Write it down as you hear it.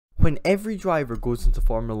When every driver goes into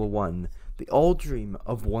Formula 1, they all dream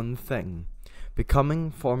of one thing: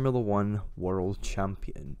 becoming Formula 1 World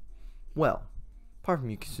Champion. Well, apart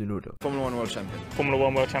from Yuki Tsunoda. Formula 1 World Champion. Formula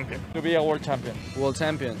 1 World Champion. To be a World Champion. World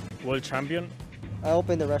Champion. World Champion. I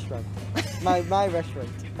opened a restaurant. my restaurant.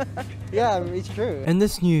 Yeah, it's true. In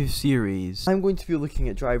this new series, I'm going to be looking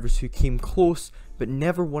at drivers who came close but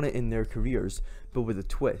never won it in their careers, but with a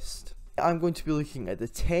twist. I'm going to be looking at the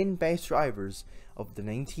 10 best drivers of the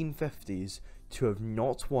 1950s to have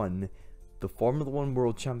not won the Formula 1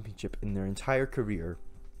 World Championship in their entire career.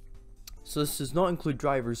 So this does not include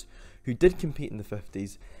drivers who did compete in the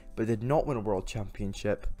 50s but did not win a World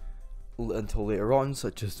Championship until later on,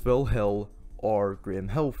 such as Phil Hill or Graham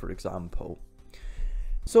Hill, for example.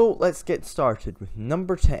 So let's get started with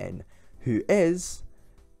number 10, who is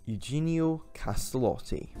Eugenio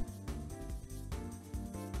Castellotti.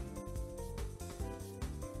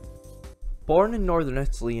 Born in northern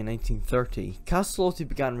Italy in 1930, Castellotti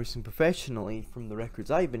began racing professionally, from the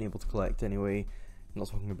records I've been able to collect anyway, I'm not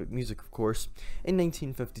talking about music of course, in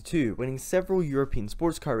 1952, winning several European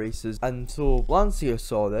sports car races, and so Lancia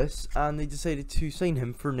saw this and they decided to sign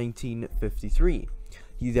him for 1953.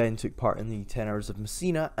 He then took part in the 10 Hours of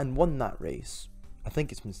Messina and won that race. I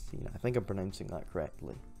think it's Messina, I think I'm pronouncing that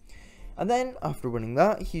correctly. And then, after winning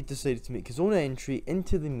that, he decided to make his own entry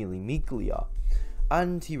into the Mille Miglia,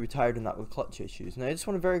 and he retired in that with clutch issues. Now I just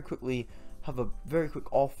want to very quickly have a very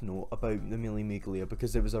quick off note about the Mille Miglia,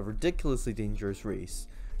 because it was a ridiculously dangerous race.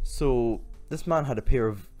 So this man had a pair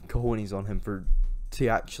of cojones on him to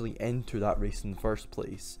actually enter that race in the first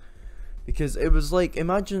place, because it was like,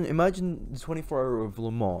 imagine the 24-hour of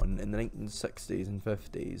Le Mans in the 1960s and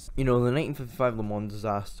 50s. You know, the 1955 Le Mans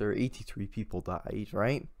disaster, 83 people died,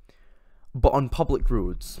 right? But on public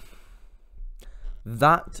roads.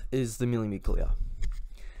 That is the Mille Miglia.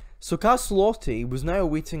 So Castellotti was now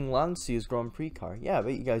awaiting Lancia's Grand Prix car. Yeah, I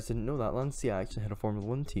bet you guys didn't know that. Lancia actually had a Formula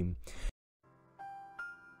 1 team.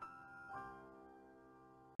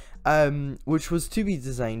 Which was to be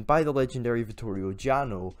designed by the legendary Vittorio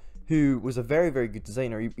Giano, who was a very, very good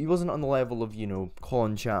designer. He wasn't on the level of, you know,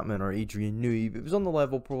 Colin Chapman or Adrian Newey, but he was on the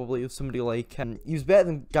level probably of somebody like, he was better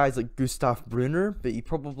than guys like Gustav Brunner, but he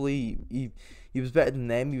was better than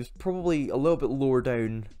them. He was probably a little bit lower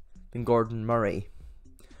down than Gordon Murray.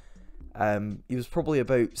 He was probably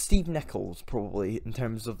about Steve Nichols, probably, in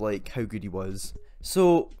terms of like how good he was.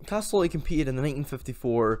 So Castellotti competed in the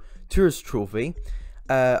 1954 Tourist Trophy,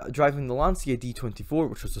 driving the Lancia D24,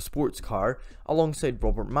 which was a sports car, alongside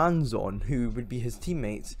Robert Manzon, who would be his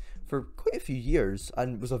teammate for quite a few years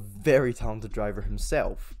and was a very talented driver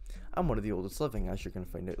himself, and one of the oldest living, as you're going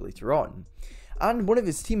to find out later on. And one of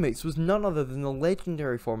his teammates was none other than the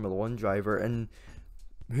legendary Formula 1 driver, and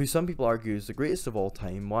who some people argue is the greatest of all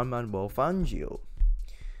time, Juan Manuel Fangio.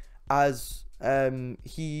 And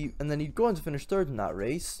then he'd go on to finish third in that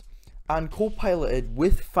race, and co-piloted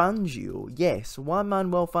with Fangio, yes, Juan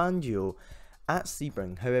Manuel Fangio, at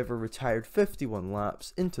Sebring. However, retired 51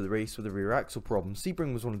 laps into the race with a rear axle problem.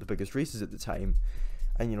 Sebring was one of the biggest races at the time,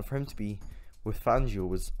 and you know, for him to be with Fangio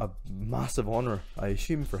was a massive honour, I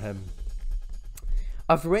assume, for him.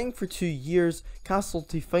 After waiting for 2 years,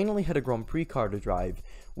 Castellotti finally had a Grand Prix car to drive,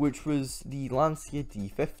 which was the Lancia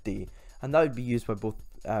D50, and that would be used by both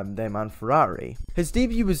them and Ferrari. His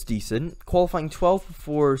debut was decent, qualifying 12th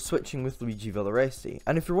before switching with Luigi Villaresi.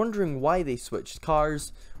 And if you're wondering why they switched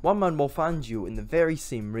cars, Juan Manuel Fangio in the very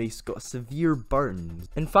same race got a severe burn.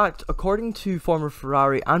 In fact, according to former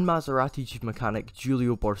Ferrari and Maserati chief mechanic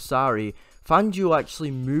Giulio Borsari, Fangio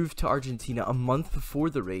actually moved to Argentina a month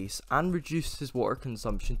before the race and reduced his water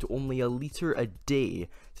consumption to only a litre a day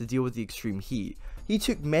to deal with the extreme heat. He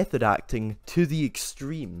took method acting to the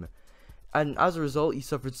extreme, and as a result he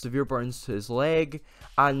suffered severe burns to his leg,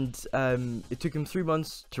 and it took him 3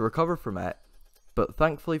 months to recover from it. But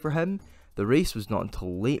thankfully for him, the race was not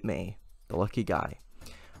until late May. The lucky guy.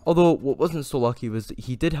 Although what wasn't so lucky was that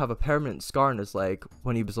he did have a permanent scar on his leg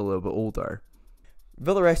when he was a little bit older.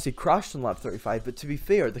 Villaresi crashed on lap 35, but to be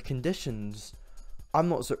fair, the conditions, I'm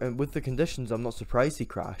not surprised he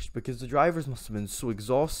crashed, because the drivers must have been so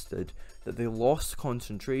exhausted that they lost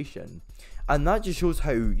concentration. And that just shows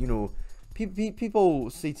how, you know, people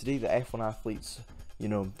say today that F1 athletes, you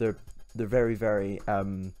know, they're very, very,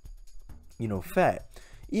 you know, fit.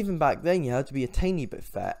 Even back then, you had to be a tiny bit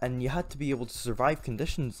fit, and you had to be able to survive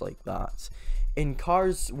conditions like that in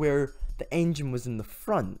cars where the engine was in the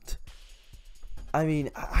front. I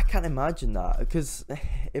mean, I can't imagine that, because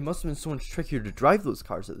it must have been so much trickier to drive those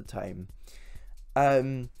cars at the time.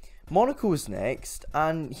 Monaco was next,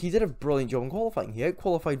 and he did a brilliant job in qualifying. He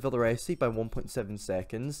out-qualified Villaresi by 1.7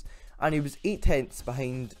 seconds, and he was 8/10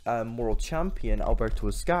 behind world champion Alberto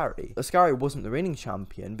Ascari. Ascari wasn't the reigning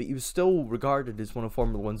champion, but he was still regarded as one of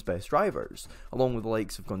Formula 1's best drivers, along with the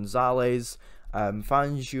likes of Gonzalez,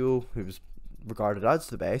 Fangio, who was regarded as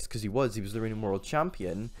the best because he was the reigning world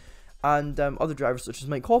champion, and other drivers such as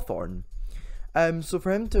Mike Hawthorne. So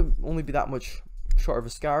for him to only be that much short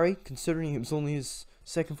of Ascari, considering it was only his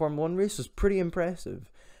second Formula 1 race, was pretty impressive.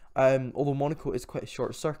 Although Monaco is quite a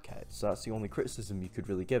short circuit, so that's the only criticism you could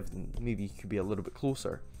really give, and maybe he could be a little bit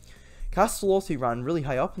closer. Castellotti ran really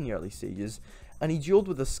high up in the early stages, and he duelled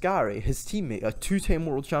with Ascari, his teammate, a two-time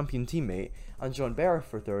world champion teammate, and John Berra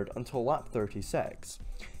for third until lap 36.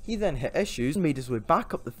 He then hit issues, made his way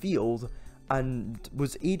back up the field, and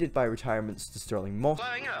was aided by retirements to Sterling Moss.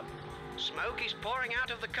 Blowing up. Smoke is pouring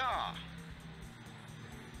out of the car.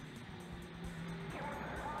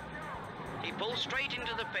 He pulls straight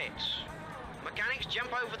into the pits. Mechanics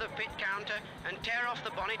jump over the pit counter and tear off the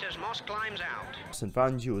bonnet as Moss climbs out. And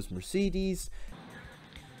Fangio's Mercedes.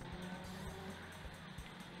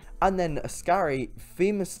 And then Ascari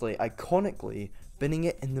famously, iconically, binning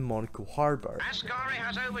it in the Monaco harbour. Ascari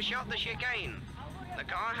has overshot the chicane. The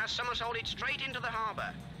car has somersaulted straight into the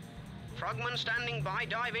harbour. Frogman standing by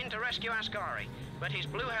dive in to rescue Ascari, but his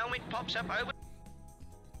blue helmet pops up over...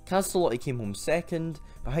 Castellotti came home second,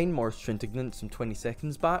 behind Maurice Trintignant some 20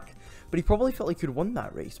 seconds back, but he probably felt he could have won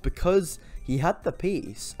that race because he had the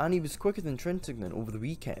pace and he was quicker than Trintignant over the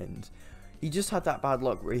weekend. He just had that bad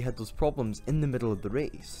luck where he had those problems in the middle of the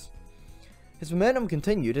race. His momentum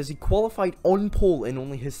continued as he qualified on pole in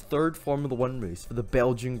only his third Formula 1 race for the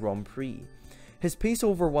Belgian Grand Prix. His pace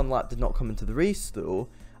over one lap did not come into the race though,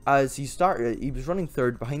 as he was running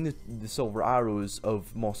third behind the silver arrows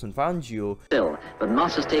of Moss and Fangio. Still, but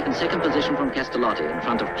Moss has taken second position from Castellotti in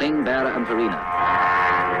front of Kling, Berra and Farina.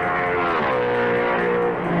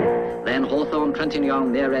 Then Hawthorne, Trintignant,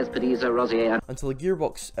 Meirez, Pediza, Rosier and... Until a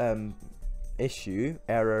gearbox issue,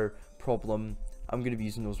 error, problem, I'm going to be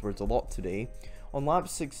using those words a lot today, on lap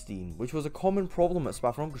 16, which was a common problem at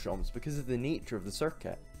Spa-Francorchamps because of the nature of the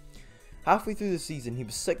circuit. Halfway through the season, he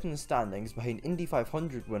was 6th in the standings behind Indy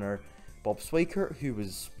 500 winner Bob Swickert, who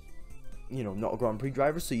was, not a Grand Prix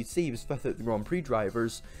driver, so you'd say he was 5th out the Grand Prix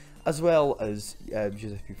drivers, as well as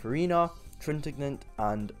Giuseppe Farina, Trintignant,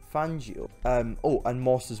 and Fangio. And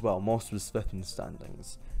Moss as well. Moss was 5th in the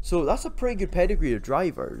standings. So that's a pretty good pedigree of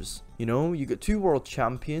drivers. You got 2 world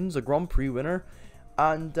champions, a Grand Prix winner,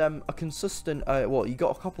 and a consistent. You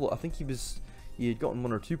got a couple. I think he had gotten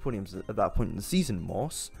 1 or 2 podiums at that point in the season,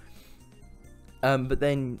 Moss. But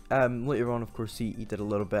then later on, of course, he did a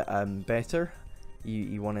little bit better.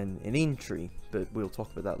 He won an entry, but we'll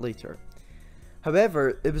talk about that later.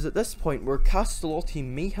 However, it was at this point where Castellotti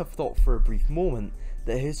may have thought for a brief moment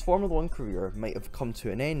that his Formula 1 career might have come to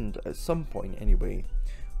an end at some point anyway.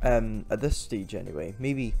 At this stage anyway.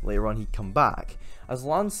 Maybe later on he'd come back, as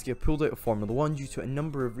Lancia pulled out of Formula 1 due to a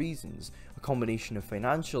number of reasons, a combination of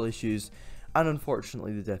financial issues and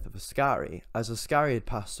unfortunately the death of Ascari, as Ascari had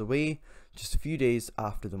passed away just a few days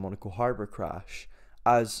after the Monaco harbour crash,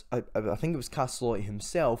 as I think it was Castellotti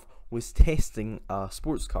himself was testing a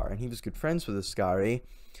sports car and he was good friends with Ascari.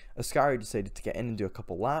 Ascari decided to get in and do a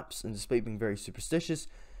couple laps, and despite being very superstitious,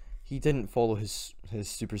 he didn't follow his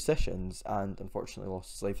superstitions and unfortunately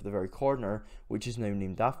lost his life at the very corner, which is now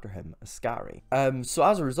named after him, Ascari. So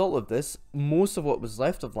as a result of this, most of what was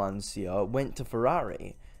left of Lancia went to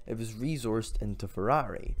Ferrari. It was resourced into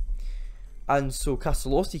Ferrari. And so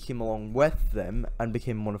Castellotti came along with them and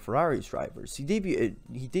became one of Ferrari's drivers. He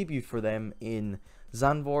debuted for them in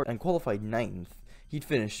Zandvoort and qualified 9th. He'd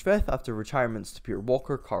finished 5th after retirements to Peter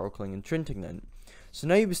Walker, Carl Kling and Trintignant. So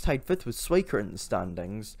now he was tied 5th with Swickert in the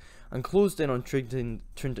standings and closed in on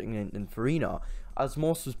Trintignant and Farina, as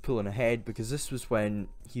Moss was pulling ahead because this was when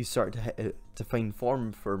he started to find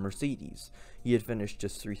form for Mercedes. He had finished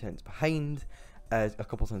just 3 tenths behind, a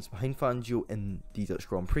couple tenths behind Fangio in the Dutch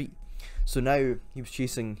Grand Prix. So now he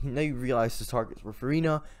now realised his targets were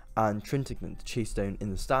Farina and Trintignant to chase down in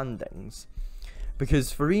the standings,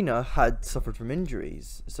 because Farina had suffered from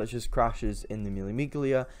injuries such as crashes in the Mille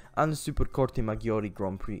Miglia and the Supercorte Maggiore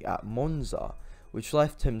Grand Prix at Monza, which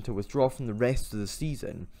left him to withdraw from the rest of the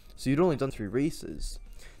season, so he'd only done 3 races.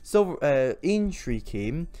 So entry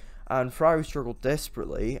came and Ferrari struggled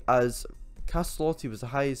desperately, as Castellotti was the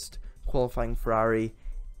highest qualifying Ferrari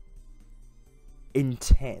in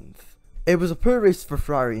 10th. It was a poor race for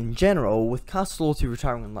Ferrari in general, with Castellotti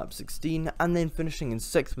retiring on lap 16 and then finishing in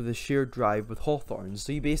 6th with a shared drive with Hawthorne.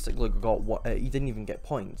 So he basically got he didn't even get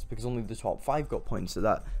points, because only the top 5 got points at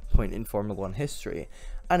that point in Formula 1 history.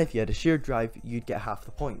 And if you had a shared drive, you'd get half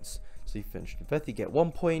the points. So he finished in 5th, he'd get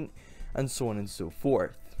 1 point, and so on and so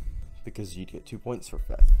forth. because you'd get 2 points for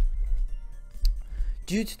 5th.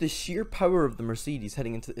 Due to the sheer power of the Mercedes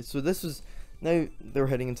heading into now they're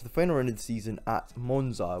heading into the final round of the season at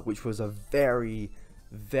Monza, which was a very,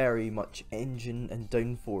 very much engine and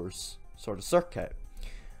downforce sort of circuit.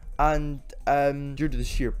 And due to the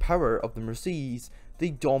sheer power of the Mercedes, they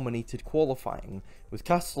dominated qualifying, with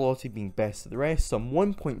Castellotti being best of the rest, some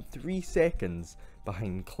 1.3 seconds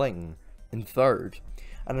behind Kling in 3rd.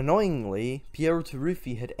 And annoyingly, Piero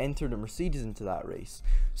Taruffi had entered a Mercedes into that race,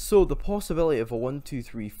 so the possibility of a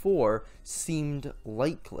 1-2-3-4 seemed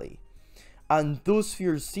likely. And those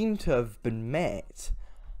fears seem to have been met,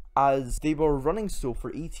 as they were running still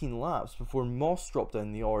for 18 laps before Moss dropped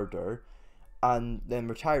down the order and then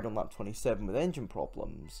retired on lap 27 with engine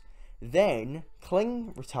problems. Then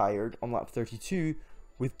Kling retired on lap 32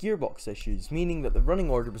 with gearbox issues, meaning that the running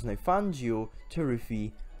order was now Fangio,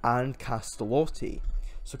 Taruffi and Castellotti.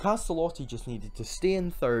 So Castellotti just needed to stay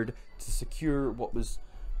in 3rd to secure what was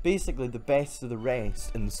basically the best of the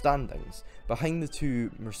rest in the standings, behind the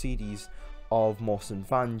 2 Mercedes of Moss and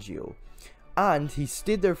Fangio. And he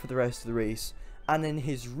stayed there for the rest of the race, and in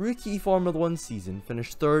his rookie Formula 1 season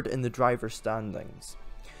finished 3rd in the driver's standings.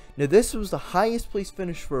 Now this was the highest place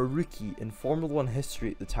finish for a rookie in Formula 1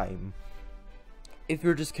 history at the time, if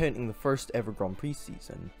you're just counting the first ever Grand Prix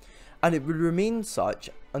season, and it would remain such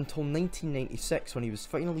until 1996 when he was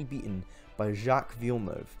finally beaten by Jacques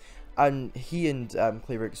Villeneuve, and he and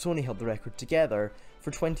Clay Regazzoni held the record together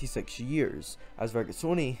for 26 years, as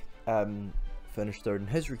Regazzoni finished 3rd in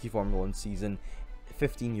his rookie Formula 1 season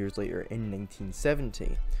 15 years later in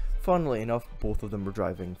 1970. Funnily enough, both of them were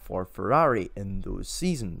driving for Ferrari in those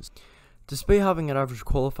seasons. Despite having an average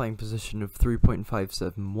qualifying position of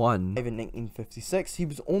 3.571 in 1956, he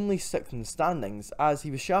was only 6th in the standings, as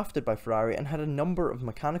he was shafted by Ferrari and had a number of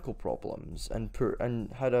mechanical problems and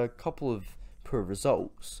had a couple of poor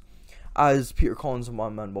results, as Peter Collins and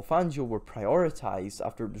Juan Manuel Fangio were prioritised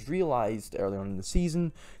after it was realised early on in the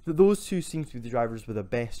season that those two seemed to be the drivers with the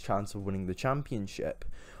best chance of winning the championship.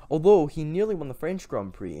 Although he nearly won the French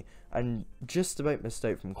Grand Prix and just about missed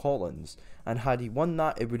out from Collins, and had he won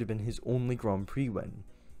that, it would have been his only Grand Prix win.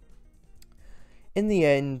 In the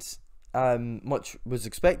end, much was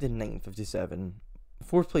expected in 1957.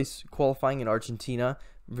 4th place qualifying in Argentina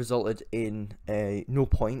resulted in no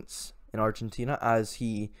points in Argentina, as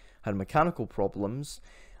he had mechanical problems,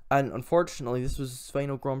 and unfortunately this was his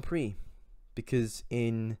final Grand Prix, because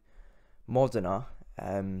in Modena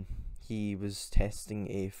he was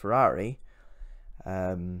testing a Ferrari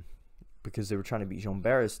because they were trying to beat Jean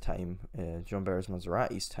Berre's time, Jean Berre's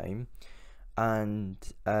Maserati's time, and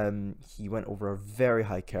he went over a very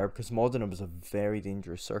high curb, because Modena was a very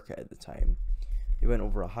dangerous circuit at the time. He went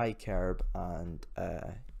over a high curb and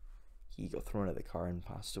he got thrown out of the car and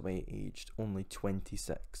passed away aged only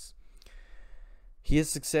 26. He has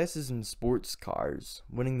successes in sports cars,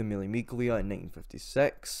 winning the Mille Miglia in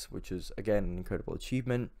 1956, which is again an incredible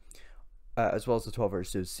achievement, as well as the 12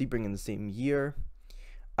 Hours of Sebring in the same year.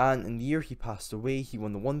 And in the year he passed away, he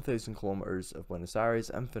won the 1,000 kilometers of Buenos Aires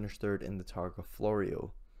and finished 3rd in the Targa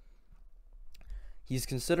Florio. He is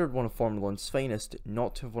considered one of Formula 1's finest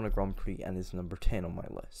not to have won a Grand Prix, and is number 10 on my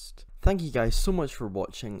list. Thank you guys so much for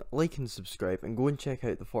watching. Like and subscribe, and go and check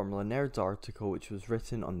out the Formula Nerds article, which was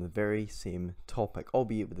written on the very same topic,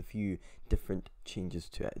 albeit with a few different changes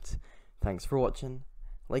to it. Thanks for watching,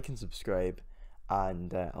 like and subscribe,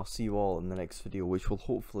 and I'll see you all in the next video, which will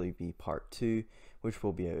hopefully be part 2, which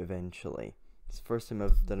will be out eventually. It's the first time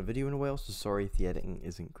I've done a video in a while, so sorry if the editing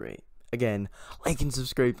isn't great. Again, like and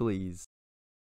subscribe please.